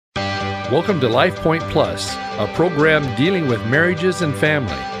Welcome to Life Point Plus, a program dealing with marriages and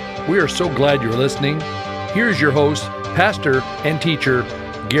family. We are so glad you're listening. Here's your host, pastor and teacher,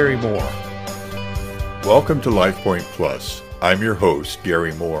 Gary Moore. Welcome to Life Point Plus. I'm your host,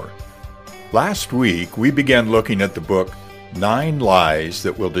 Gary Moore. Last week, we began looking at the book 9 Lies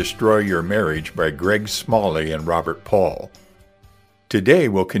That Will Destroy Your Marriage by Greg Smalley and Robert Paul. Today,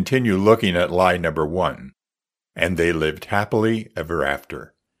 we'll continue looking at lie number 1, and they lived happily ever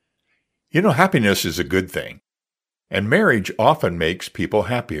after. You know, happiness is a good thing, and marriage often makes people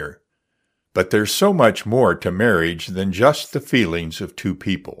happier. But there's so much more to marriage than just the feelings of two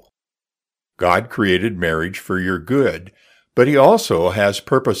people. God created marriage for your good, but He also has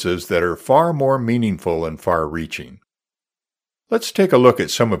purposes that are far more meaningful and far-reaching. Let's take a look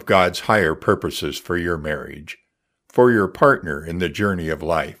at some of God's higher purposes for your marriage, for your partner in the journey of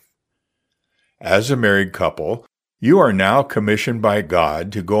life. As a married couple, you are now commissioned by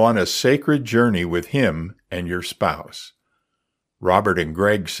God to go on a sacred journey with Him and your spouse. Robert and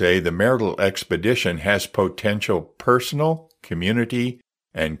Greg say the marital expedition has potential personal, community,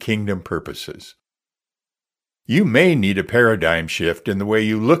 and kingdom purposes. You may need a paradigm shift in the way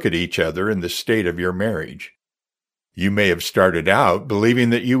you look at each other and the state of your marriage. You may have started out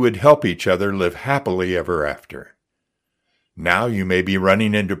believing that you would help each other live happily ever after. Now you may be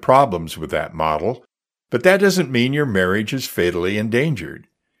running into problems with that model, but that doesn't mean your marriage is fatally endangered.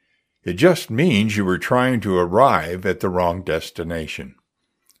 It just means you were trying to arrive at the wrong destination.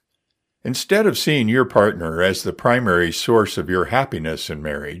 Instead of seeing your partner as the primary source of your happiness in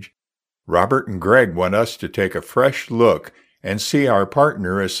marriage, Robert and Greg want us to take a fresh look and see our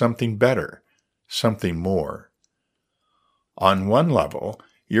partner as something better, something more. On one level,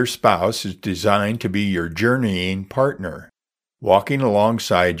 your spouse is designed to be your journeying partner, walking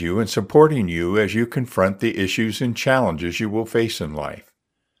alongside you and supporting you as you confront the issues and challenges you will face in life.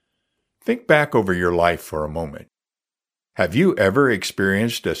 Think back over your life for a moment. Have you ever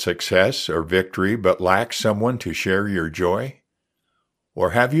experienced a success or victory but lacked someone to share your joy?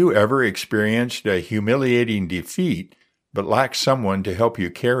 Or have you ever experienced a humiliating defeat but lacked someone to help you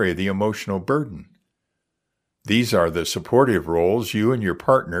carry the emotional burden? These are the supportive roles you and your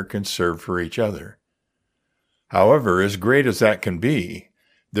partner can serve for each other. However, as great as that can be,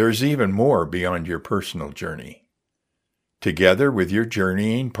 there's even more beyond your personal journey. Together with your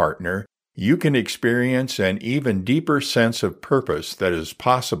journeying partner, you can experience an even deeper sense of purpose that is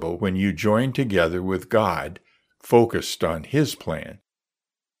possible when you join together with God, focused on His plan.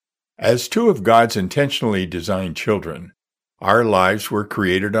 As two of God's intentionally designed children, our lives were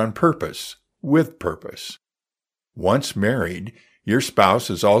created on purpose, with purpose. Once married, your spouse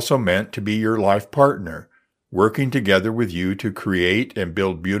is also meant to be your life partner, working together with you to create and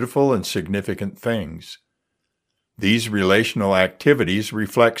build beautiful and significant things. These relational activities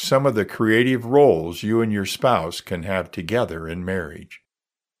reflect some of the creative roles you and your spouse can have together in marriage.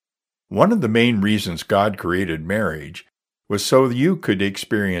 One of the main reasons God created marriage was so you could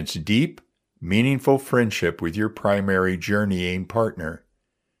experience deep, meaningful friendship with your primary journeying partner.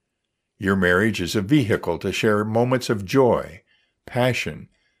 Your marriage is a vehicle to share moments of joy, passion,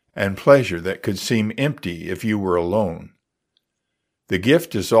 and pleasure that could seem empty if you were alone. The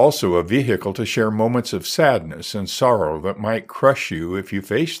gift is also a vehicle to share moments of sadness and sorrow that might crush you if you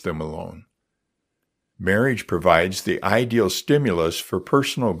faced them alone. Marriage provides the ideal stimulus for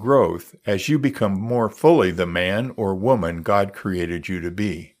personal growth as you become more fully the man or woman God created you to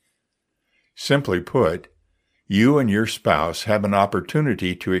be. Simply put, you and your spouse have an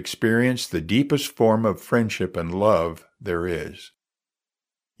opportunity to experience the deepest form of friendship and love there is.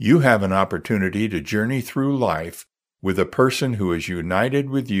 You have an opportunity to journey through life with a person who is united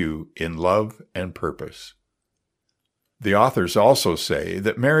with you in love and purpose. The authors also say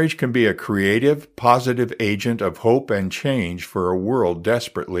that marriage can be a creative, positive agent of hope and change for a world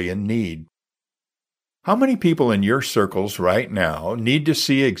desperately in need. How many people in your circles right now need to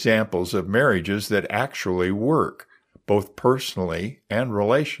see examples of marriages that actually work, both personally and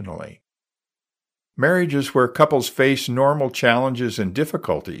relationally? Marriages where couples face normal challenges and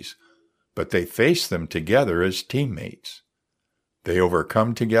difficulties, but they face them together as teammates. They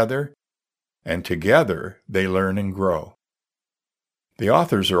overcome together, and together they learn and grow. The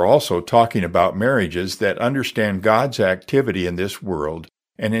authors are also talking about marriages that understand God's activity in this world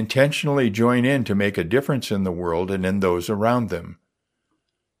and intentionally join in to make a difference in the world and in those around them.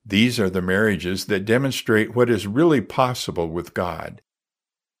 These are the marriages that demonstrate what is really possible with God,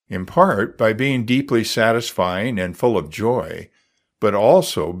 in part by being deeply satisfying and full of joy, but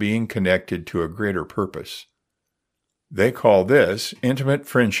also being connected to a greater purpose. They call this intimate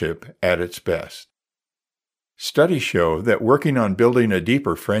friendship at its best. Studies show that working on building a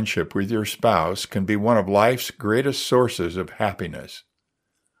deeper friendship with your spouse can be one of life's greatest sources of happiness.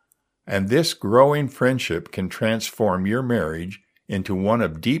 And this growing friendship can transform your marriage into one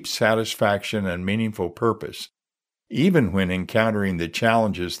of deep satisfaction and meaningful purpose, even when encountering the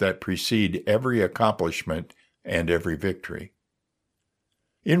challenges that precede every accomplishment and every victory.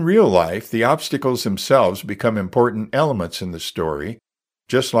 In real life, the obstacles themselves become important elements in the story,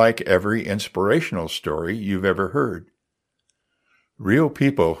 just like every inspirational story you've ever heard. Real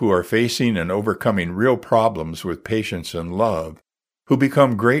people who are facing and overcoming real problems with patience and love, who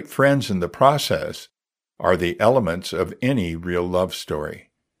become great friends in the process, are the elements of any real love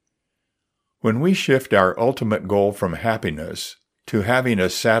story. When we shift our ultimate goal from happiness to having a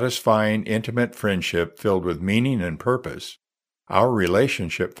satisfying, intimate friendship filled with meaning and purpose, our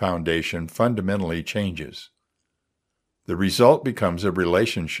relationship foundation fundamentally changes. The result becomes a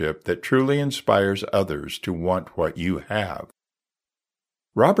relationship that truly inspires others to want what you have.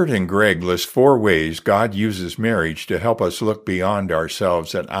 Robert and Greg list 4 ways God uses marriage to help us look beyond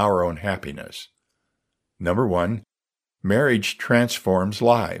ourselves and our own happiness. Number 1, marriage transforms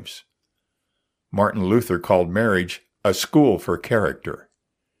lives. Martin Luther called marriage a school for character.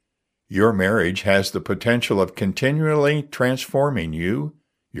 Your marriage has the potential of continually transforming you,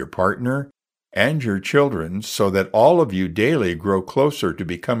 your partner, and your children so that all of you daily grow closer to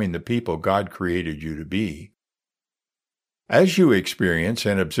becoming the people God created you to be. As you experience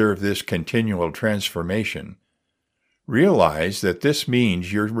and observe this continual transformation, realize that this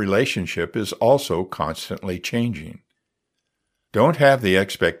means your relationship is also constantly changing. Don't have the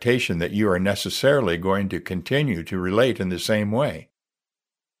expectation that you are necessarily going to continue to relate in the same way.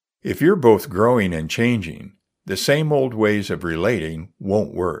 If you're both growing and changing, the same old ways of relating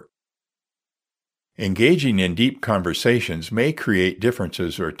won't work. Engaging in deep conversations may create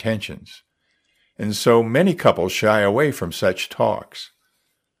differences or tensions, and so many couples shy away from such talks.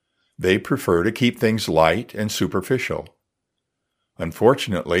 They prefer to keep things light and superficial.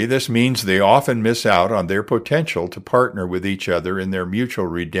 Unfortunately, this means they often miss out on their potential to partner with each other in their mutual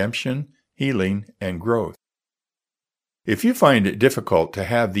redemption, healing, and growth. If you find it difficult to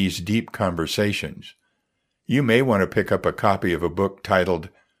have these deep conversations, you may want to pick up a copy of a book titled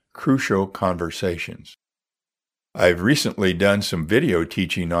Crucial Conversations. I've recently done some video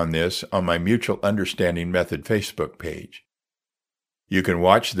teaching on this on my Mutual Understanding Method Facebook page. You can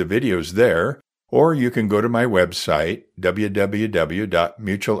watch the videos there, or you can go to my website,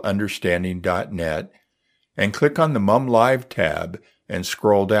 www.mutualunderstanding.net, and click on the Mum Live tab and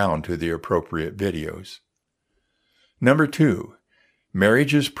scroll down to the appropriate videos. Number 2,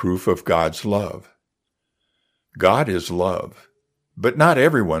 marriage is proof of God's love. God is love, but not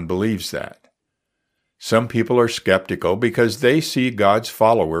everyone believes that. Some people are skeptical because they see God's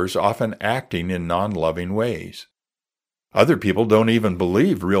followers often acting in non-loving ways. Other people don't even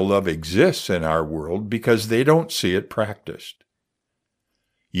believe real love exists in our world because they don't see it practiced.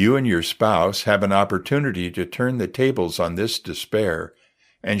 You and your spouse have an opportunity to turn the tables on this despair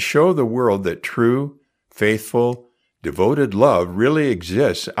and show the world that true, faithful, devoted love really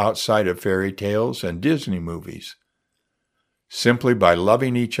exists outside of fairy tales and Disney movies. Simply by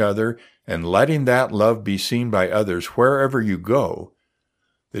loving each other and letting that love be seen by others wherever you go,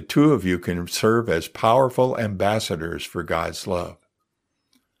 the two of you can serve as powerful ambassadors for God's love.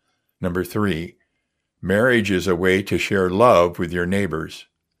 Number 3, marriage is a way to share love with your neighbors.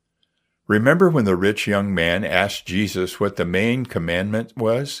 Remember when the rich young man asked Jesus what the main commandment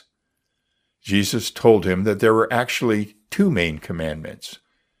was? Jesus told him that there were actually 2 main commandments.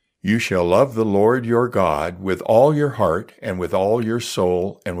 You shall love the Lord your God with all your heart and with all your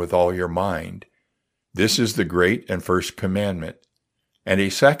soul and with all your mind. This is the great and first commandment. And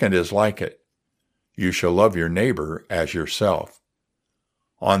a second is like it. You shall love your neighbor as yourself.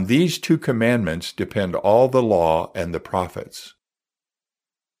 On these 2 commandments depend all the law and the prophets.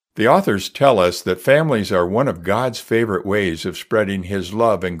 The authors tell us that families are one of God's favorite ways of spreading His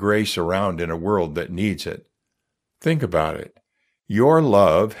love and grace around in a world that needs it. Think about it. Your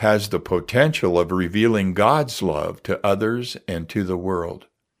love has the potential of revealing God's love to others and to the world.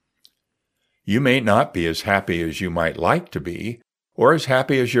 You may not be as happy as you might like to be, or as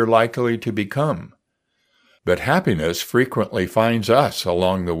happy as you're likely to become. But happiness frequently finds us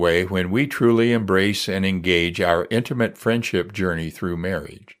along the way when we truly embrace and engage our intimate friendship journey through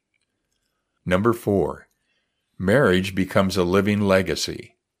marriage. Number 4, marriage becomes a living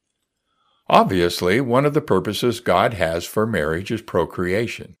legacy. Obviously, one of the purposes God has for marriage is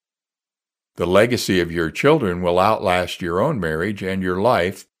procreation. The legacy of your children will outlast your own marriage and your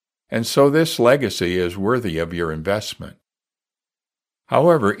life, and so this legacy is worthy of your investment.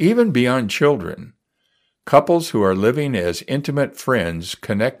 However, even beyond children, Couples who are living as intimate friends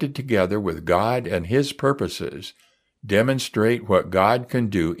connected together with God and His purposes demonstrate what God can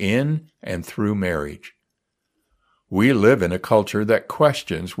do in and through marriage. We live in a culture that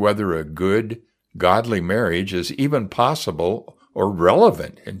questions whether a good, godly marriage is even possible or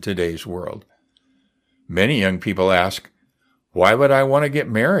relevant in today's world. Many young people ask, why would I want to get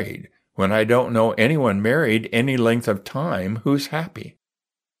married when I don't know anyone married any length of time who's happy?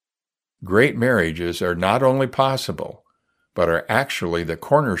 Great marriages are not only possible, but are actually the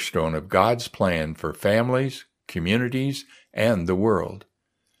cornerstone of God's plan for families, communities, and the world.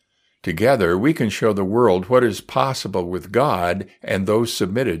 Together, we can show the world what is possible with God and those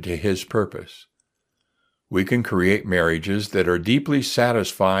submitted to His purpose. We can create marriages that are deeply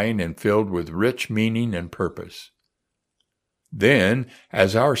satisfying and filled with rich meaning and purpose. Then,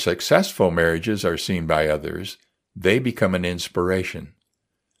 as our successful marriages are seen by others, they become an inspiration.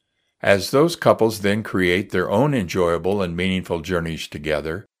 As those couples then create their own enjoyable and meaningful journeys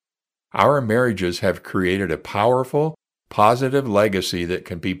together, our marriages have created a powerful, positive legacy that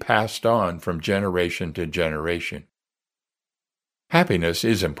can be passed on from generation to generation. Happiness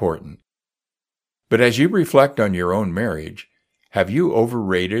is important. But as you reflect on your own marriage, have you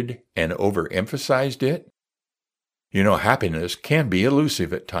overrated and overemphasized it? You know, happiness can be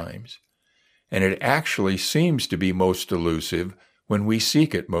elusive at times, and it actually seems to be most elusive when we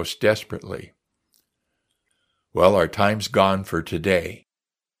seek it most desperately. Well, our time's gone for today.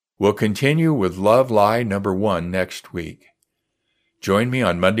 We'll continue with Love Lie number 1 next week. Join me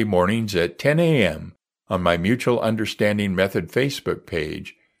on Monday mornings at 10 a.m. on my Mutual Understanding Method Facebook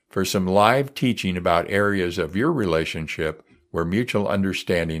page for some live teaching about areas of your relationship where mutual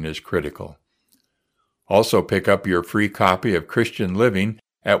understanding is critical. Also pick up your free copy of Christian Living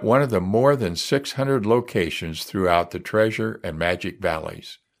at one of the more than 600 locations throughout the Treasure and Magic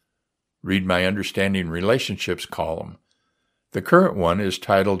Valleys. Read my Understanding Relationships column. The current one is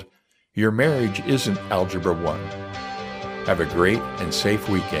titled, Your Marriage Isn't Algebra 1. Have a great and safe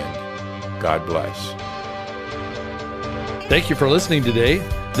weekend. God bless. Thank you for listening today.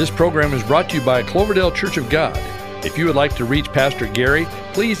 This program is brought to you by Cloverdale Church of God. If you would like to reach Pastor Gary,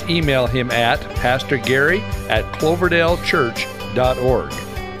 please email him at pastorgary@cloverdalechurch.org.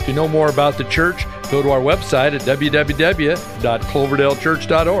 To know more about the church, go to our website at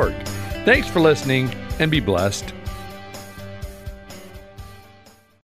www.cloverdalechurch.org. Thanks for listening, and be blessed.